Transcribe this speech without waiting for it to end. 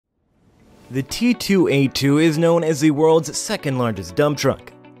The T282 is known as the world's second largest dump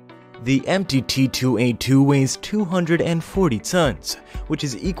truck. The empty T282 weighs 240 tons, which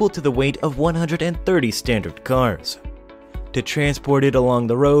is equal to the weight of 130 standard cars. To transport it along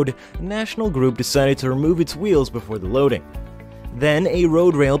the road, National Group decided to remove its wheels before the loading. Then a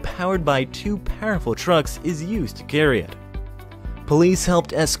road rail powered by two powerful trucks is used to carry it. Police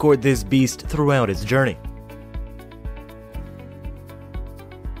helped escort this beast throughout its journey.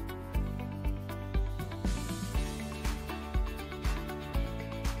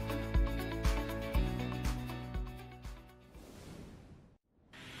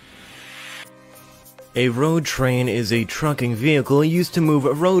 A road train is a trucking vehicle used to move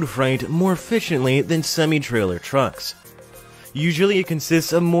road freight more efficiently than semi-trailer trucks. Usually it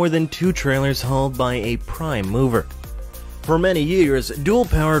consists of more than 2 trailers hauled by a prime mover. For many years,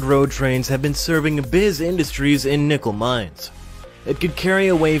 dual-powered road trains have been serving biz industries in nickel mines. It could carry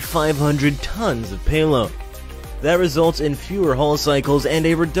away 500 tons of payload. That results in fewer haul cycles and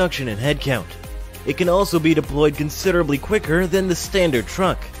a reduction in headcount. It can also be deployed considerably quicker than the standard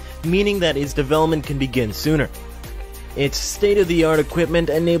truck, meaning that its development can begin sooner. Its state-of-the-art equipment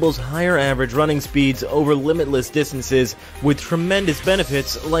enables higher average running speeds over limitless distances with tremendous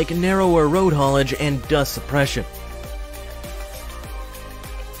benefits like narrower road haulage and dust suppression.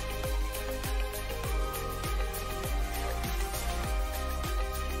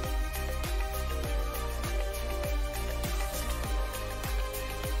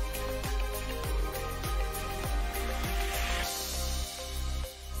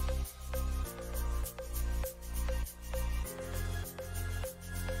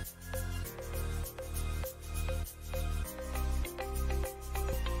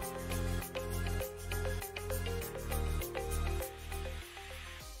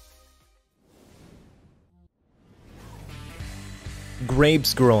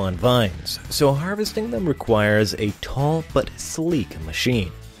 Grapes grow on vines, so harvesting them requires a tall but sleek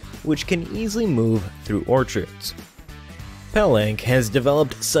machine, which can easily move through orchards. Pellenc has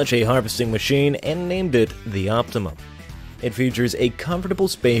developed such a harvesting machine and named it the Optimum. It features a comfortable,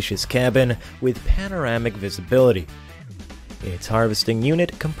 spacious cabin with panoramic visibility. Its harvesting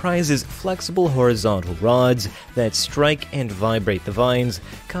unit comprises flexible horizontal rods that strike and vibrate the vines,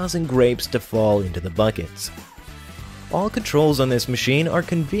 causing grapes to fall into the buckets. All controls on this machine are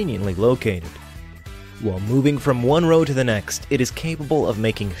conveniently located. While moving from one row to the next, it is capable of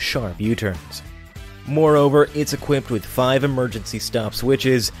making sharp U-turns. Moreover, it's equipped with 5 emergency stop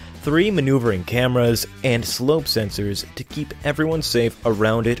switches, 3 maneuvering cameras, and slope sensors to keep everyone safe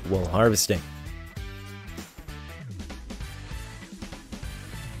around it while harvesting.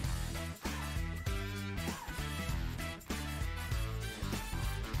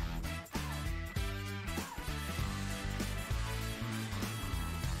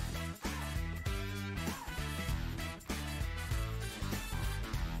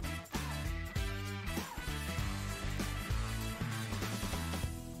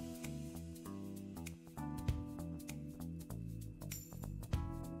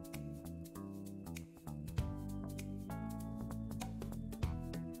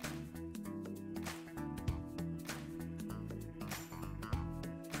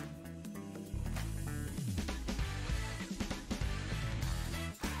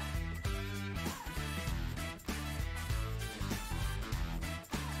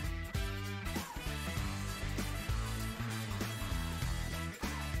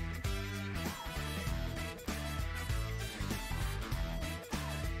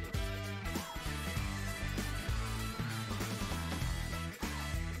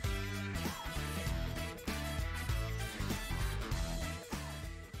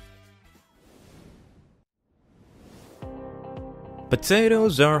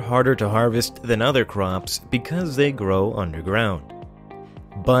 Potatoes are harder to harvest than other crops because they grow underground.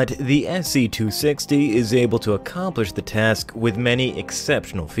 But the SC260 is able to accomplish the task with many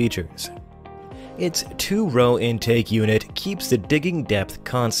exceptional features. Its 2-row intake unit keeps the digging depth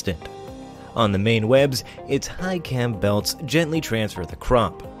constant. On the main webs, its high cam belts gently transfer the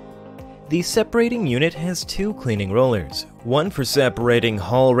crop. The separating unit has 2 cleaning rollers, one for separating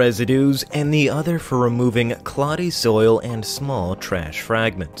hull residues and the other for removing cloddy soil and small trash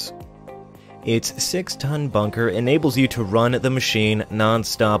fragments. Its 6-ton bunker enables you to run the machine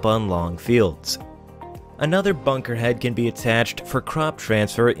non-stop on long fields. Another bunker head can be attached for crop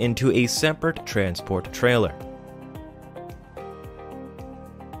transfer into a separate transport trailer.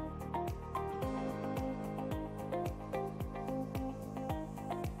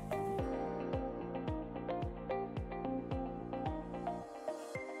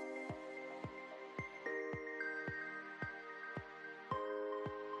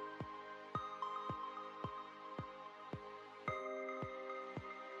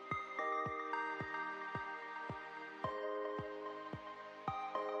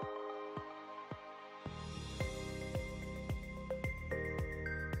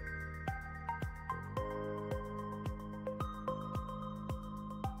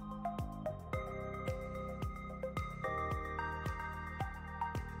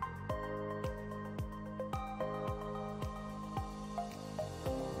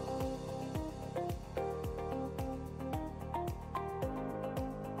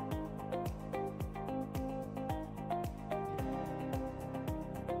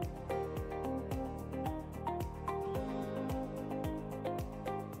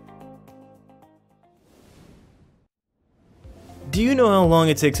 Do you know how long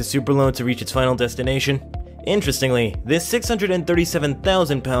it takes a superload to reach its final destination? Interestingly, this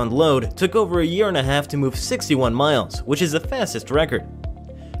 637,000-pound load took over a year and a half to move 61 miles, which is the fastest record.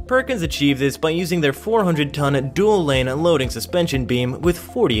 Perkins achieved this by using their 400-ton dual-lane loading suspension beam with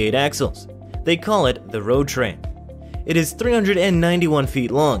 48 axles. They call it the road train. It is 391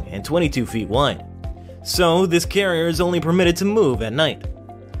 feet long and 22 feet wide. So, this carrier is only permitted to move at night.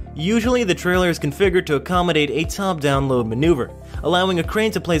 Usually, the trailer is configured to accommodate a top-down load maneuver, allowing a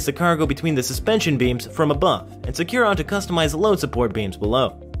crane to place the cargo between the suspension beams from above and secure onto customized load support beams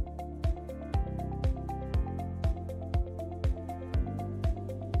below.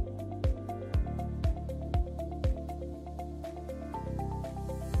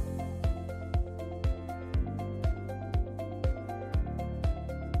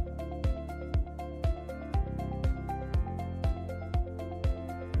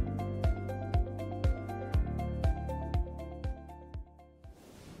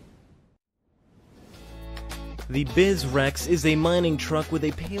 The Biz Rex is a mining truck with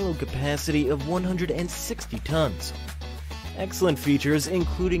a payload capacity of 160 tons. Excellent features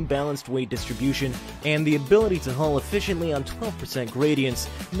including balanced weight distribution and the ability to haul efficiently on 12% gradients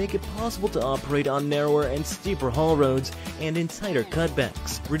make it possible to operate on narrower and steeper haul roads and in tighter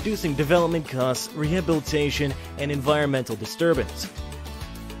cutbacks, reducing development costs, rehabilitation, and environmental disturbance.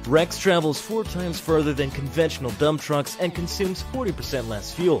 Rex travels 4 times further than conventional dump trucks and consumes 40%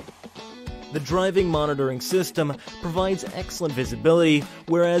 less fuel. The driving monitoring system provides excellent visibility,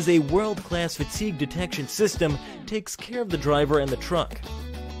 whereas a world-class fatigue detection system takes care of the driver and the truck.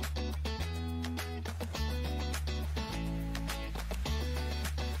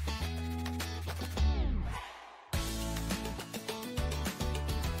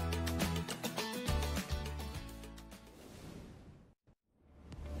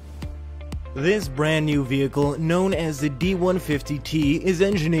 This brand new vehicle, known as the D150T, is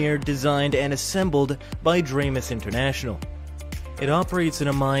engineered, designed, and assembled by Dramus International. It operates in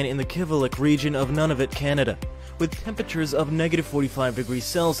a mine in the Kivalliq region of Nunavut, Canada, with temperatures of -45 degrees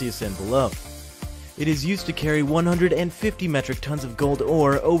Celsius and below. It is used to carry 150 metric tons of gold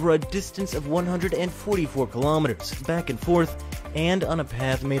ore over a distance of 144 kilometers, back and forth, and on a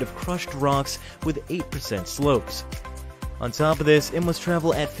path made of crushed rocks with 8% slopes. On top of this, it must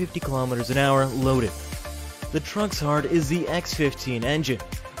travel at 50 kilometers an hour loaded. The truck's heart is the X15 engine,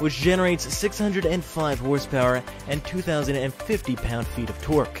 which generates 605 horsepower and 2,050 pound-feet of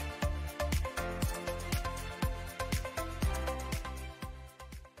torque.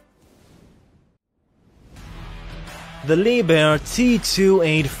 The Liebherr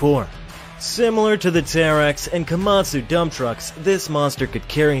T284. Similar to the Terex and Komatsu dump trucks, this monster could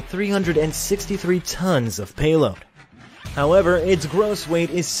carry 363 tons of payload. However, its gross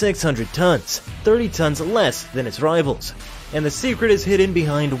weight is 600 tons, 30 tons less than its rivals, and the secret is hidden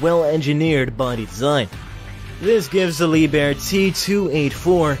behind well-engineered body design. This gives the Liebherr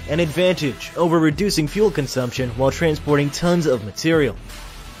T284 an advantage over reducing fuel consumption while transporting tons of material.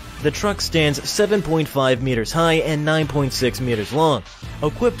 The truck stands 7.5 meters high and 9.6 meters long,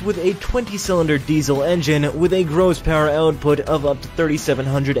 equipped with a 20-cylinder diesel engine with a gross power output of up to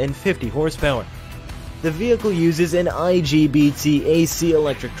 3,750 horsepower. The vehicle uses an IGBT AC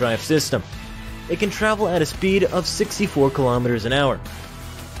electric drive system. It can travel at a speed of 64 kilometers an hour.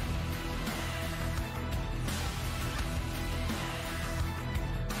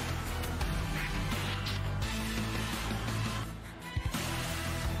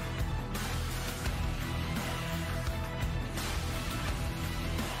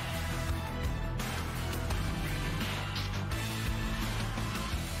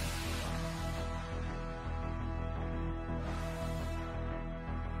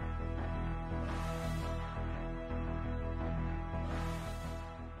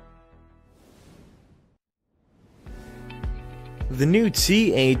 The new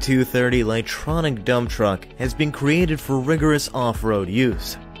TA230 Lightronic dump truck has been created for rigorous off-road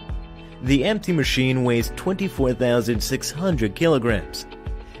use. The empty machine weighs 24,600 kilograms.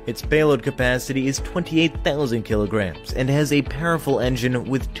 Its payload capacity is 28,000 kilograms and has a powerful engine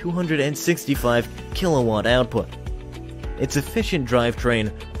with 265 kilowatt output. Its efficient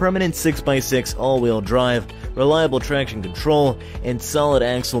drivetrain, permanent 6x6 all-wheel drive, reliable traction control, and solid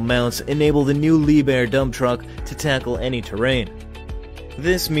axle mounts enable the new Liebherr dump truck to tackle any terrain.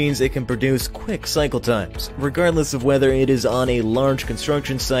 This means it can produce quick cycle times, regardless of whether it is on a large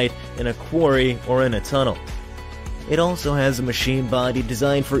construction site, in a quarry, or in a tunnel. It also has a machine body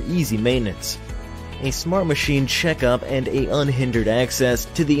designed for easy maintenance, a smart machine checkup, and a unhindered access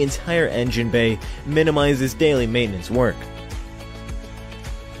to the entire engine bay minimizes daily maintenance work.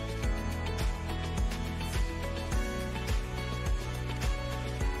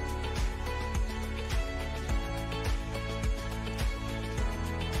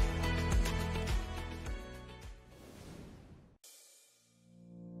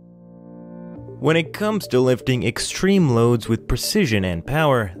 When it comes to lifting extreme loads with precision and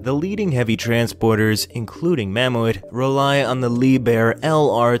power, the leading heavy transporters, including Mammoth, rely on the Liebherr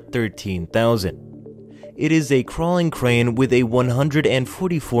LR13000. It is a crawling crane with a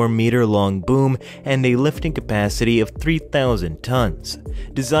 144-meter-long boom and a lifting capacity of 3,000 tons,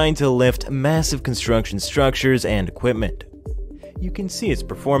 designed to lift massive construction structures and equipment. You can see its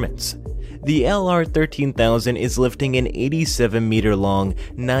performance. The LR13000 is lifting an 87-meter-long,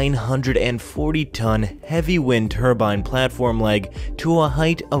 940-ton heavy wind turbine platform leg to a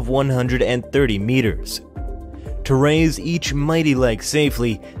height of 130 meters. To raise each mighty leg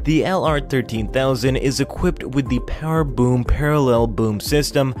safely, the LR13000 is equipped with the Power Boom parallel boom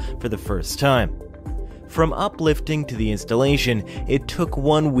system for the first time. From uplifting to the installation, it took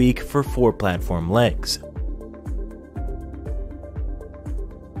 1 week for 4 platform legs.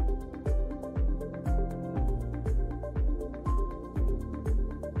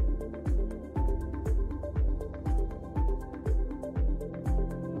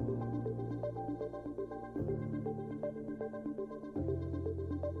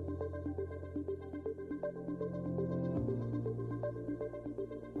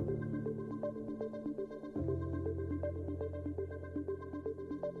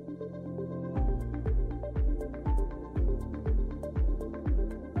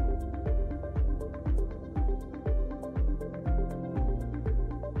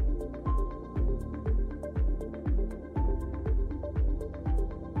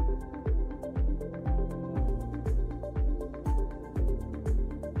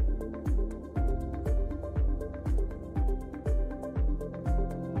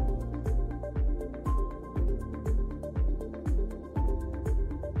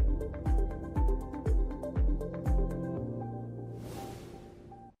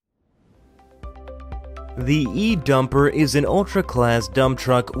 The E-Dumper is an ultra-class dump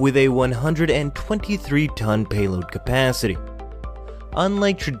truck with a 123-ton payload capacity.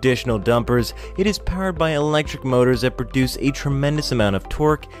 Unlike traditional dumpers, it is powered by electric motors that produce a tremendous amount of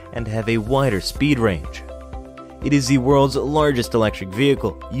torque and have a wider speed range. It is the world's largest electric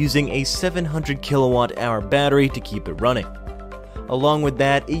vehicle, using a 700 kilowatt-hour battery to keep it running. Along with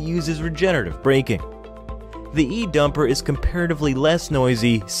that, it uses regenerative braking. The E-Dumper is comparatively less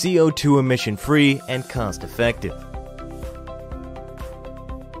noisy, CO2 emission-free, and cost-effective.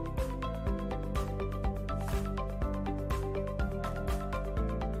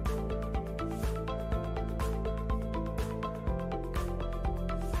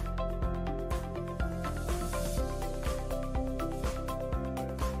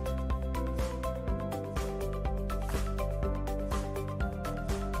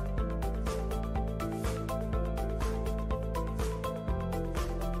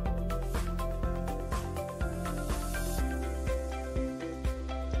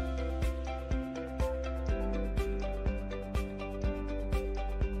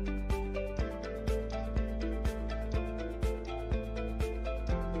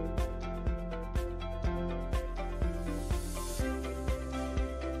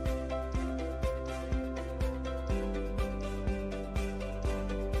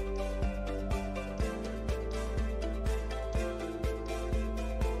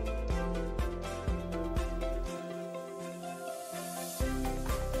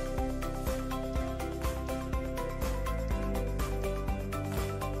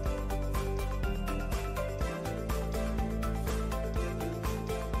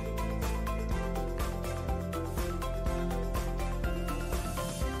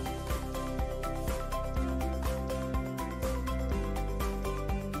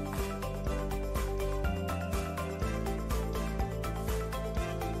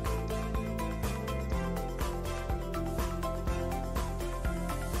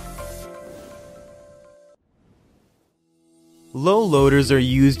 Low loaders are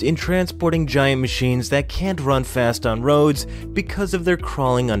used in transporting giant machines that can't run fast on roads because of their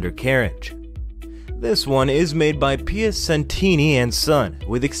crawling undercarriage. This one is made by Piacentini & Son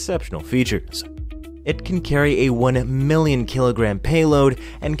with exceptional features. It can carry a 1 million kilogram payload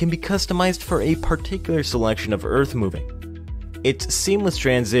and can be customized for a particular selection of earth moving. Its seamless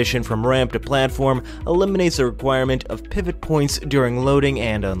transition from ramp to platform eliminates the requirement of pivot points during loading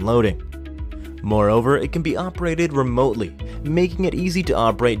and unloading. Moreover, it can be operated remotely, making it easy to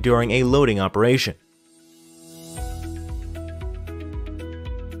operate during a loading operation.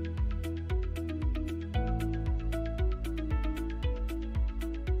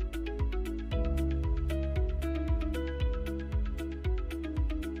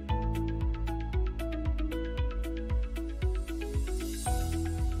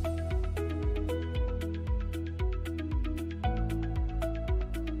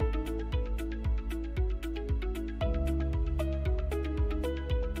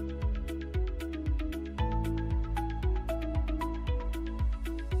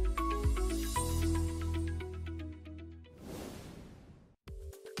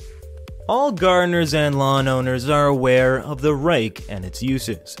 All gardeners and lawn owners are aware of the rake and its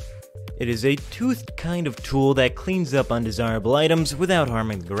uses. It is a toothed kind of tool that cleans up undesirable items without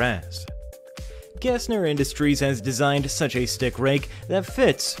harming the grass. Gessner Industries has designed such a stick rake that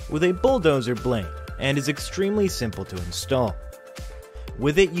fits with a bulldozer blade and is extremely simple to install.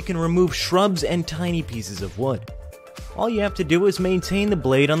 With it, you can remove shrubs and tiny pieces of wood. All you have to do is maintain the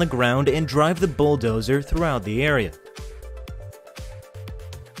blade on the ground and drive the bulldozer throughout the area.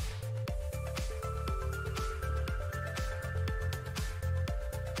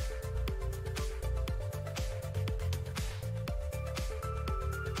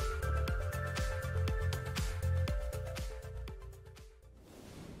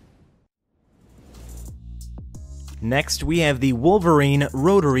 Next, we have the Wolverine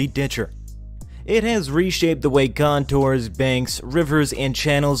Rotary Ditcher. It has reshaped the way contours, banks, rivers, and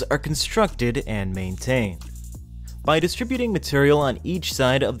channels are constructed and maintained. By distributing material on each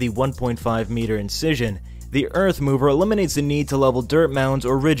side of the 1.5-meter incision, the earth mover eliminates the need to level dirt mounds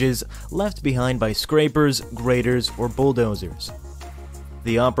or ridges left behind by scrapers, graders, or bulldozers.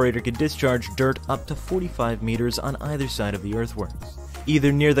 The operator can discharge dirt up to 45 meters on either side of the earthworks,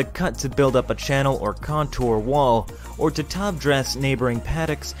 either near the cut to build up a channel or contour wall, or to top dress neighboring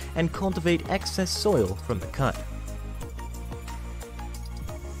paddocks and cultivate excess soil from the cut.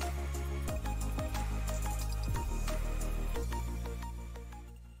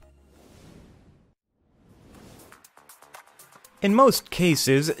 In most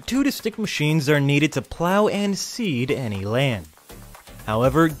cases, two distinct machines are needed to plow and seed any land.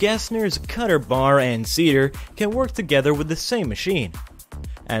 However, Gessner's cutter bar and seeder can work together with the same machine.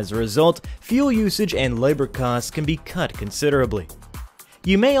 As a result, fuel usage and labor costs can be cut considerably.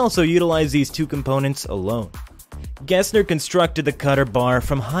 You may also utilize these two components alone. Gessner constructed the cutter bar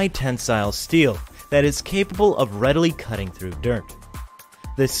from high tensile steel that is capable of readily cutting through dirt.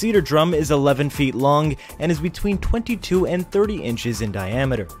 The seeder drum is 11 feet long and is between 22 and 30 inches in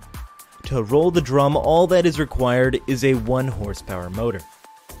diameter. To roll the drum, all that is required is a 1 horsepower motor.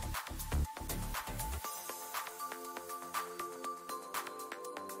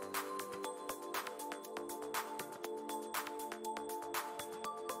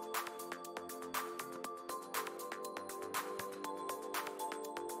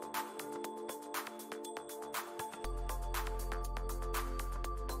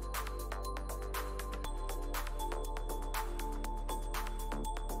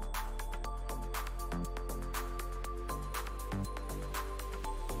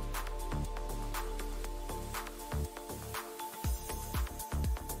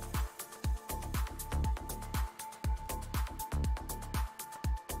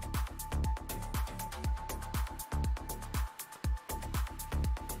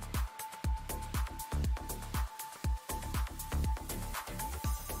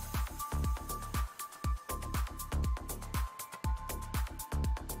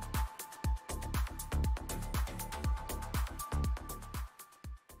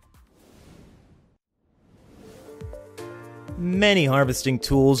 Many harvesting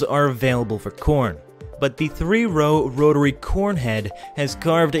tools are available for corn, but the 3-row rotary corn head has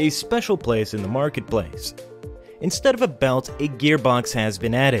carved a special place in the marketplace. Instead of a belt, a gearbox has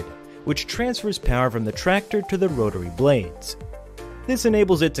been added, which transfers power from the tractor to the rotary blades. This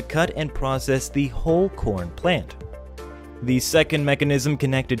enables it to cut and process the whole corn plant. The second mechanism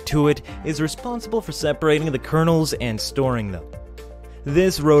connected to it is responsible for separating the kernels and storing them.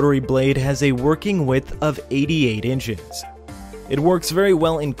 This rotary blade has a working width of 88 inches. It works very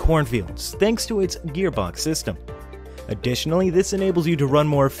well in cornfields thanks to its gearbox system. Additionally, this enables you to run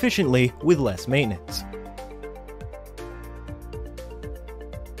more efficiently with less maintenance.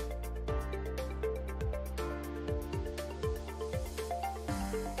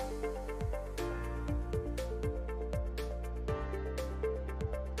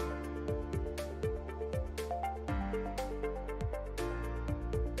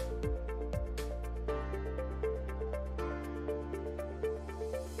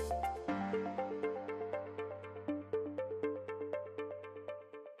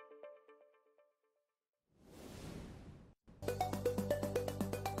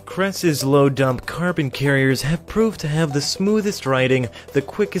 Cress's low dump carbon carriers have proved to have the smoothest riding, the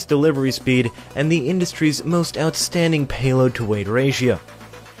quickest delivery speed, and the industry's most outstanding payload to weight ratio.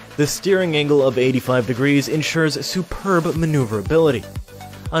 The steering angle of 85 degrees ensures superb maneuverability.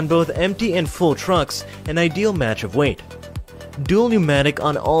 On both empty and full trucks, an ideal match of weight. Dual pneumatic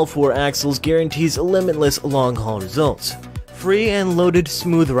on all 4 axles guarantees limitless long-haul results. Free and loaded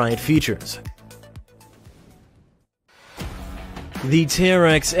smooth ride features. The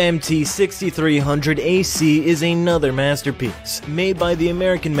Terex MT6300 AC is another masterpiece, made by the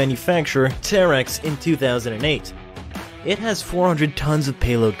American manufacturer Terex in 2008. It has 400 tons of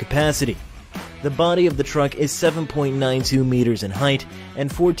payload capacity. The body of the truck is 7.92 meters in height and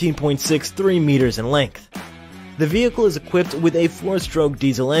 14.63 meters in length. The vehicle is equipped with a 4-stroke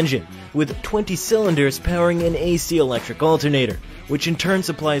diesel engine, with 20 cylinders powering an AC electric alternator, which in turn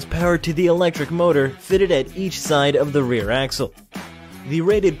supplies power to the electric motor fitted at each side of the rear axle. The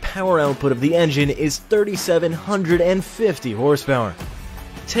rated power output of the engine is 3,750 horsepower.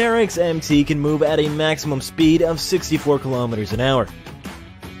 Terex MT can move at a maximum speed of 64 kilometers an hour.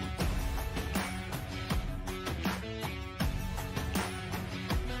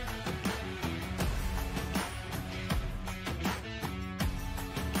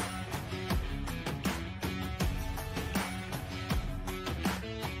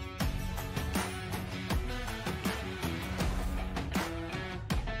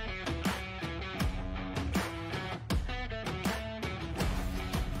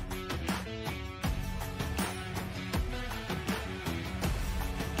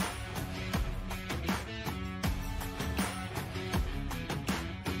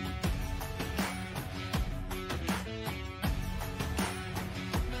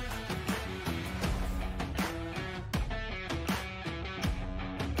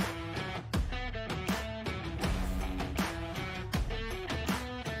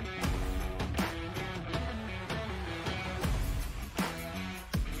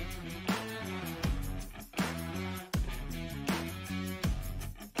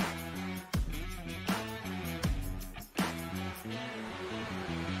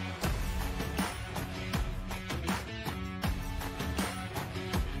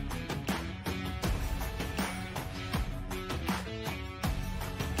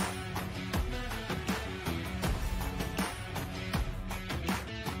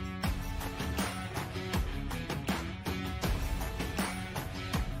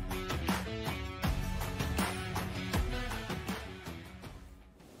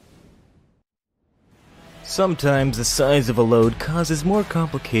 Sometimes the size of a load causes more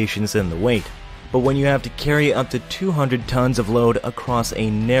complications than the weight, but when you have to carry up to 200 tons of load across a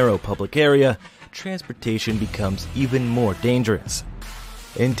narrow public area, transportation becomes even more dangerous.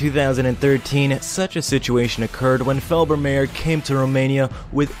 In 2013, such a situation occurred when Felbermayr came to Romania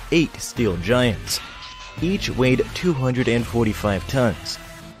with 8 steel giants. Each weighed 245 tons.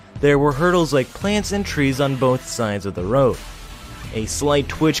 There were hurdles like plants and trees on both sides of the road. A slight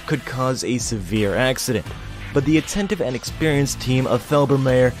twitch could cause a severe accident, but the attentive and experienced team of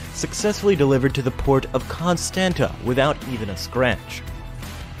Felbermayr successfully delivered to the port of Constanta without even a scratch.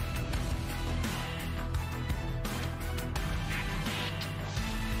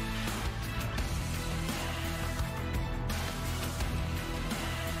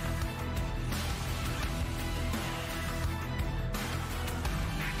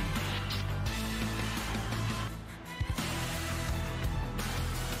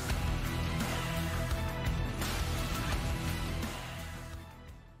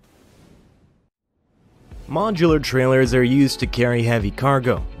 Modular trailers are used to carry heavy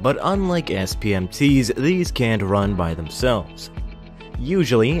cargo, but unlike SPMTs, these can't run by themselves.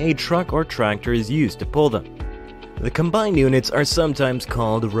 Usually, a truck or tractor is used to pull them. The combined units are sometimes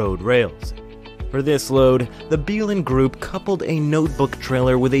called road rails. For this load, the Beelen Group coupled a notebook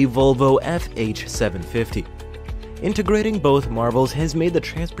trailer with a Volvo FH750. Integrating both marvels has made the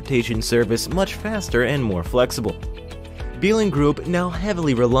transportation service much faster and more flexible. Beelen Group now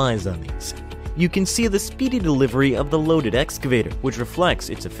heavily relies on these. You can see the speedy delivery of the loaded excavator, which reflects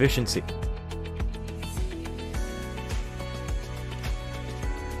its efficiency.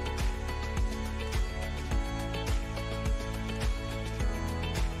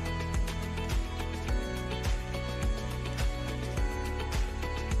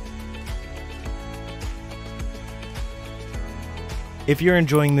 If you're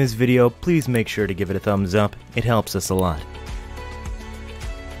enjoying this video, please make sure to give it a thumbs up. It helps us a lot.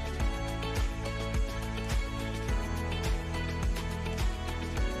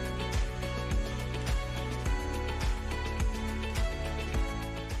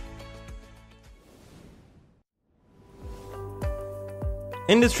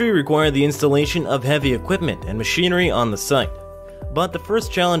 Industry required the installation of heavy equipment and machinery on the site. But the first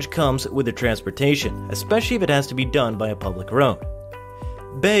challenge comes with the transportation, especially if it has to be done by a public road.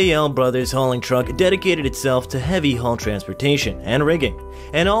 Bayel Brothers Hauling Truck dedicated itself to heavy haul transportation and rigging,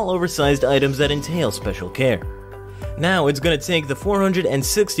 and all oversized items that entail special care. Now it's going to take the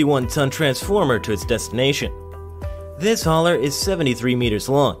 461-ton transformer to its destination. This hauler is 73 meters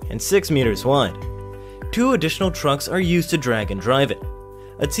long and 6 meters wide. 2 additional trucks are used to drag and drive it.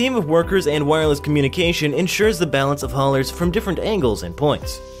 A team of workers and wireless communication ensures the balance of haulers from different angles and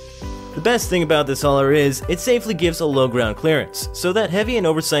points. The best thing about this hauler is it safely gives a low ground clearance, so that heavy and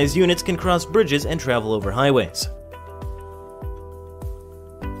oversized units can cross bridges and travel over highways.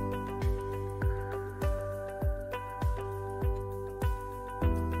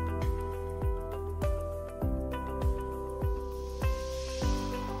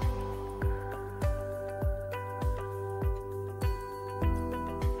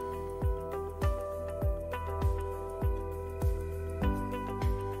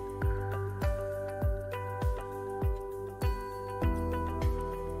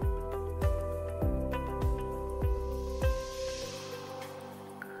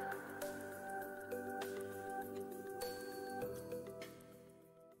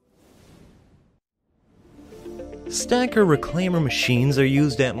 Stacker reclaimer machines are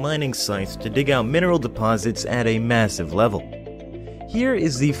used at mining sites to dig out mineral deposits at a massive level. Here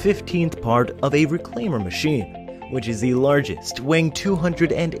is the 15th part of a reclaimer machine, which is the largest, weighing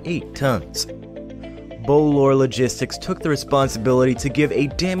 208 tons. Lord Logistics took the responsibility to give a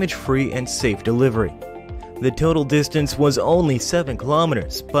damage-free and safe delivery. The total distance was only 7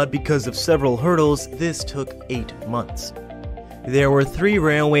 kilometers, but because of several hurdles, this took 8 months. There were 3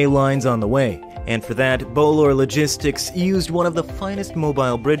 railway lines on the way, and for that, Lord Logistics used one of the finest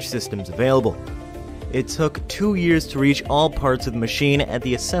mobile bridge systems available. It took 2 years to reach all parts of the machine at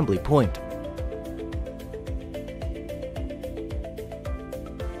the assembly point.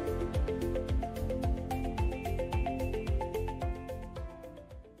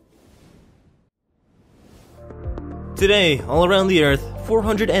 Today, all around the Earth,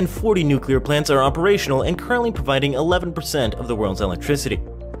 440 nuclear plants are operational and currently providing 11% of the world's electricity.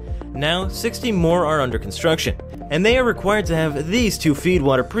 Now, 60 more are under construction, and they are required to have these 2 feed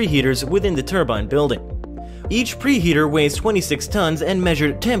water preheaters within the turbine building. Each preheater weighs 26 tons and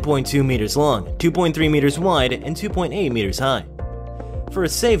measured 10.2 meters long, 2.3 meters wide, and 2.8 meters high. For a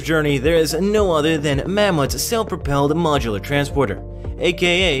safe journey, there is no other than Mammoth's self-propelled modular transporter,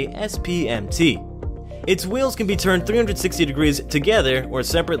 aka SPMT. Its wheels can be turned 360 degrees together or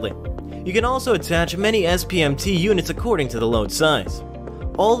separately. You can also attach many SPMT units according to the load size.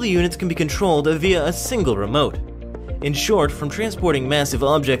 All the units can be controlled via a single remote. In short, from transporting massive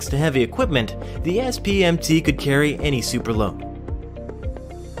objects to heavy equipment, the SPMT could carry any superload.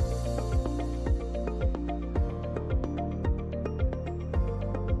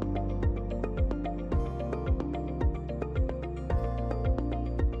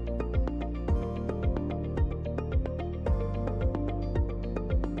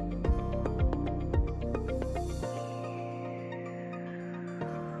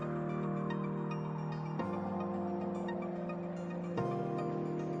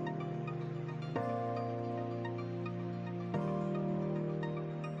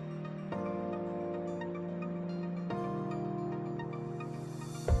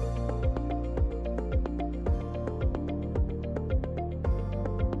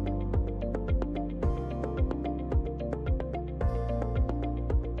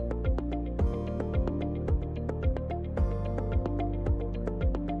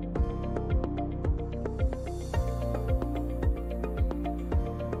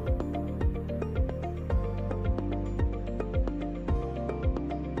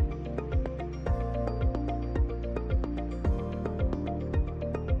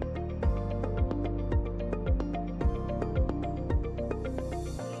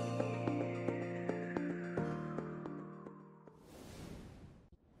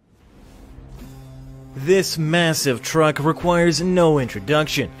 This massive truck requires no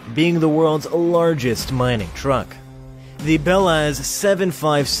introduction, being the world's largest mining truck. The Belaz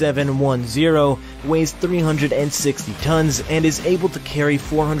 75710 weighs 360 tons and is able to carry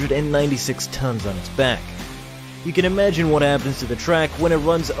 496 tons on its back. You can imagine what happens to the track when it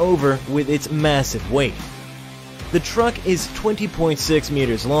runs over with its massive weight. The truck is 20.6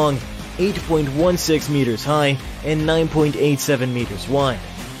 meters long, 8.16 meters high, and 9.87 meters wide.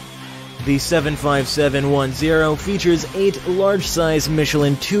 The 75710 features 8 large-size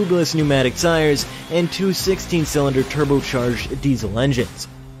Michelin tubeless pneumatic tires and 2 16-cylinder turbocharged diesel engines.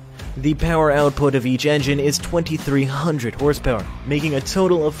 The power output of each engine is 2,300 horsepower, making a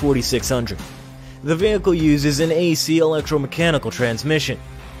total of 4,600. The vehicle uses an AC electromechanical transmission.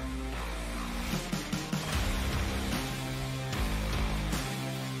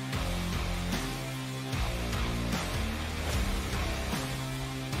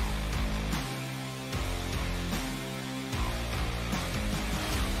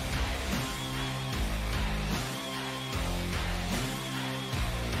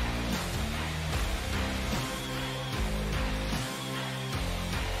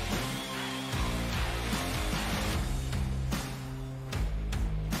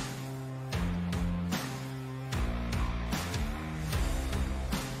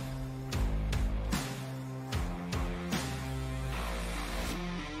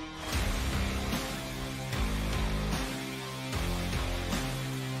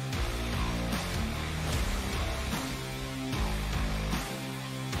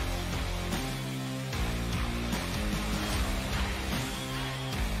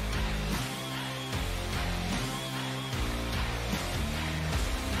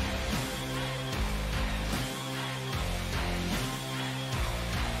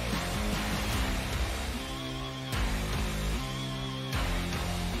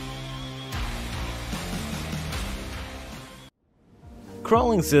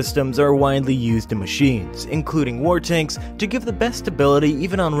 Crawling systems are widely used in machines, including war tanks, to give the best stability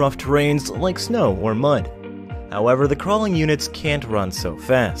even on rough terrains like snow or mud. However, the crawling units can't run so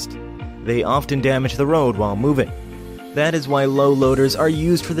fast. They often damage the road while moving. That is why low loaders are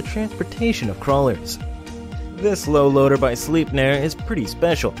used for the transportation of crawlers. This low loader by Sleipnir is pretty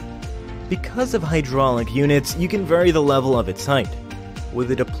special. Because of hydraulic units, you can vary the level of its height.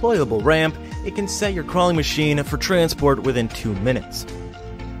 With a deployable ramp, it can set your crawling machine for transport within 2 minutes.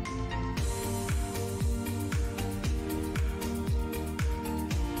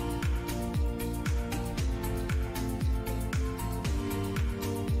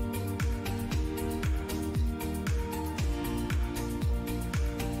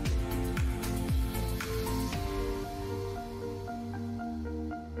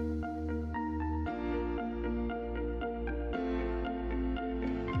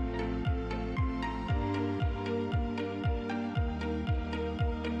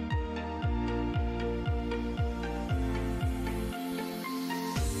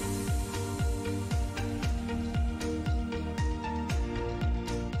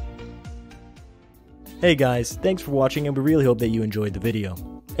 Hey guys, thanks for watching and we really hope that you enjoyed the video.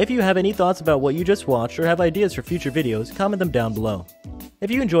 If you have any thoughts about what you just watched or have ideas for future videos, comment them down below.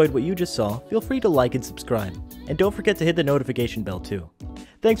 If you enjoyed what you just saw, feel free to like and subscribe. And don't forget to hit the notification bell too.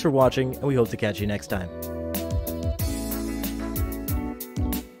 Thanks for watching and we hope to catch you next time.